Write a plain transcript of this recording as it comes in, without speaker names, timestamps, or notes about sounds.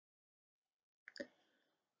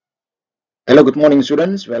Hello, good morning,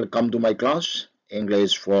 students. Welcome to my class,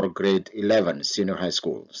 English for grade 11, senior high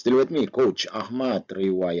school. Still with me, Coach Ahmad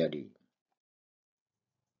Riwayadi.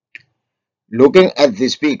 Looking at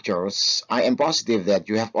these pictures, I am positive that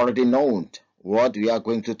you have already known what we are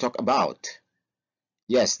going to talk about.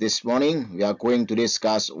 Yes, this morning we are going to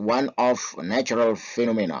discuss one of natural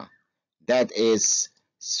phenomena, that is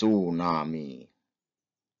tsunami.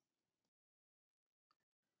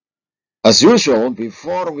 As usual,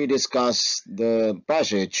 before we discuss the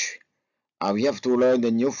passage, we have to learn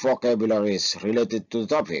the new vocabularies related to the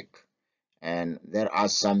topic. And there are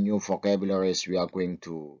some new vocabularies we are going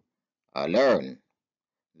to learn.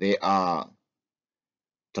 They are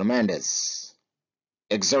tremendous,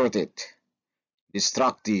 exerted,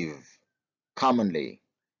 destructive, commonly,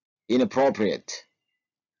 inappropriate,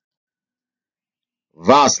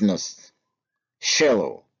 vastness,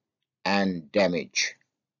 shallow, and damage.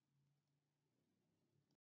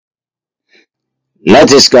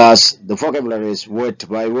 Let's discuss the vocabularies word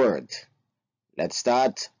by word. Let's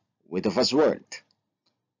start with the first word.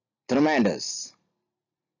 Tremendous.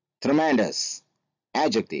 Tremendous.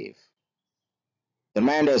 Adjective.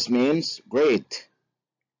 Tremendous means great,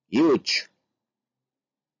 huge.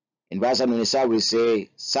 In bahasa Indonesia, we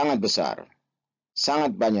say sangat besar,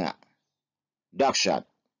 sangat banyak, dahsyat.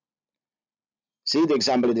 See the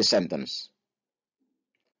example in this sentence.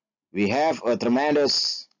 We have a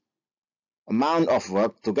tremendous amount of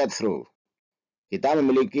work to get through. Kita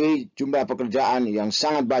memiliki jumlah pekerjaan yang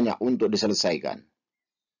sangat banyak untuk diselesaikan.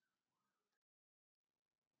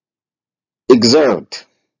 Exert.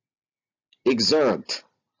 Exert.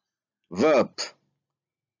 Verb.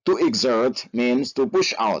 To exert means to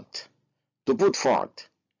push out, to put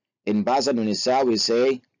forth. In bahasa Indonesia, we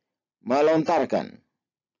say melontarkan.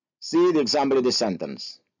 See the example in this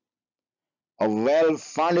sentence. A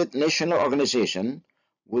well-funded national organization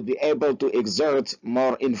would be able to exert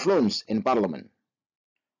more influence in parliament.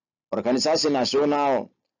 Organisasi nasional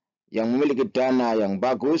yang memiliki dana yang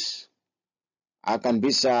bagus akan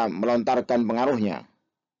bisa melontarkan pengaruhnya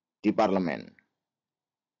di parlemen.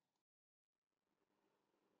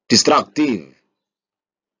 Destructive.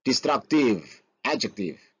 Destructive.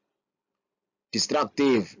 Adjective.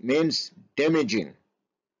 Destructive means damaging,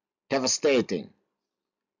 devastating.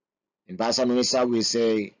 In bahasa Indonesia we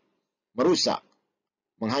say merusak,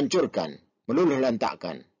 menghancurkan, meluluh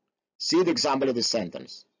lantakkan. See the example of this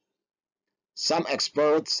sentence. Some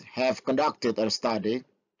experts have conducted a study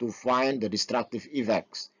to find the destructive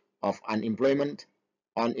effects of unemployment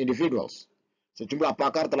on individuals. Sejumlah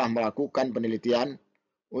pakar telah melakukan penelitian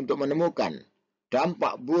untuk menemukan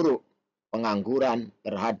dampak buruk pengangguran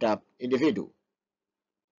terhadap individu.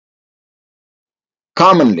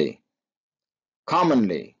 Commonly.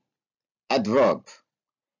 Commonly. Adverb.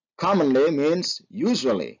 Commonly means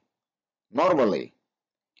usually, normally.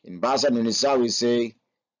 In bahasa Indonesia we say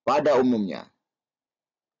pada umumnya,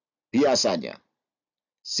 biasanya.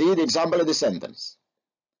 See the example of the sentence.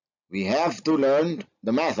 We have to learn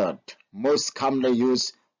the method most commonly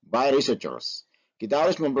used by researchers. Kita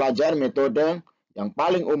harus mempelajari metode yang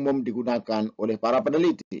paling umum digunakan oleh para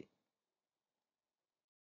peneliti.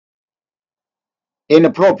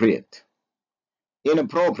 Inappropriate.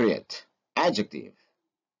 Inappropriate. Adjective.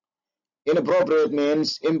 Inappropriate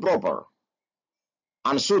means improper,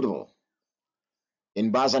 unsuitable.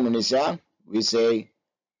 In bahasa Indonesia, we say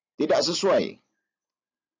tidak sesuai,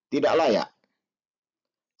 tidak layak.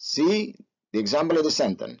 See the example of the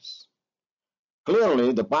sentence.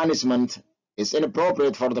 Clearly, the punishment is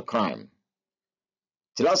inappropriate for the crime.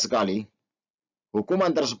 Jelas sekali,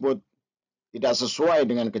 hukuman tersebut tidak sesuai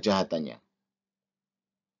dengan kejahatannya.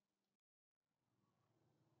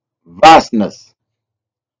 Vastness.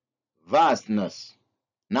 Vastness.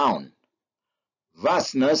 Noun.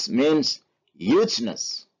 Vastness means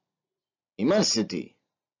hugeness, immensity.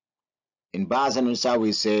 In bahasa Indonesia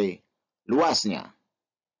we say luasnya,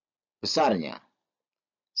 besarnya.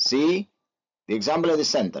 See the example of the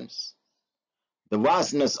sentence. The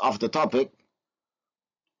vastness of the topic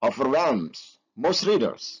overwhelms most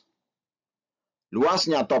readers.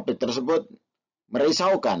 Luasnya topik tersebut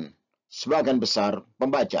merisaukan sebagian besar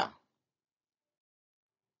pembaca.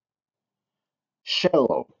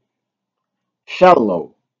 Shallow.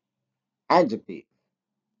 Shallow. Adjective.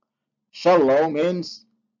 Shallow means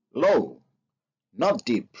low, not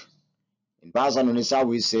deep. In bahasa Indonesia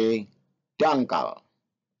we say dangkal.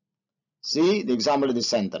 See the example of the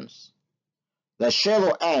sentence. The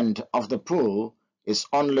shallow end of the pool is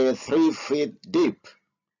only 3 feet deep.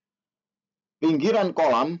 Pinggiran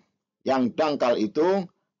kolam yang dangkal itu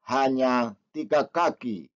hanya 3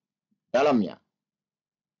 kaki dalamnya.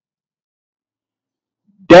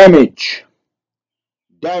 Damage.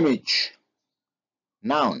 Damage,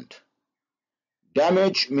 noun.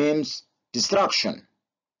 Damage means destruction,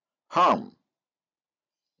 harm.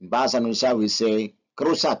 In Bahasa Indonesia we say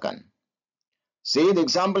kerusakan. See the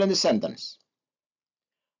example in the sentence.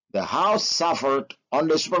 The house suffered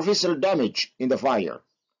only superficial damage in the fire.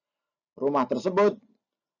 Rumah tersebut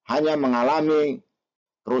hanya mengalami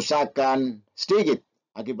kerusakan sedikit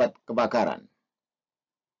akibat kebakaran.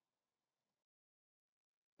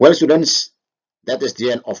 Well, students, that is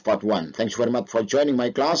the end of part 1. Thanks very much for joining my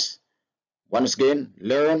class. Once again,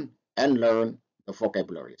 learn and learn the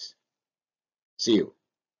vocabularies. See you.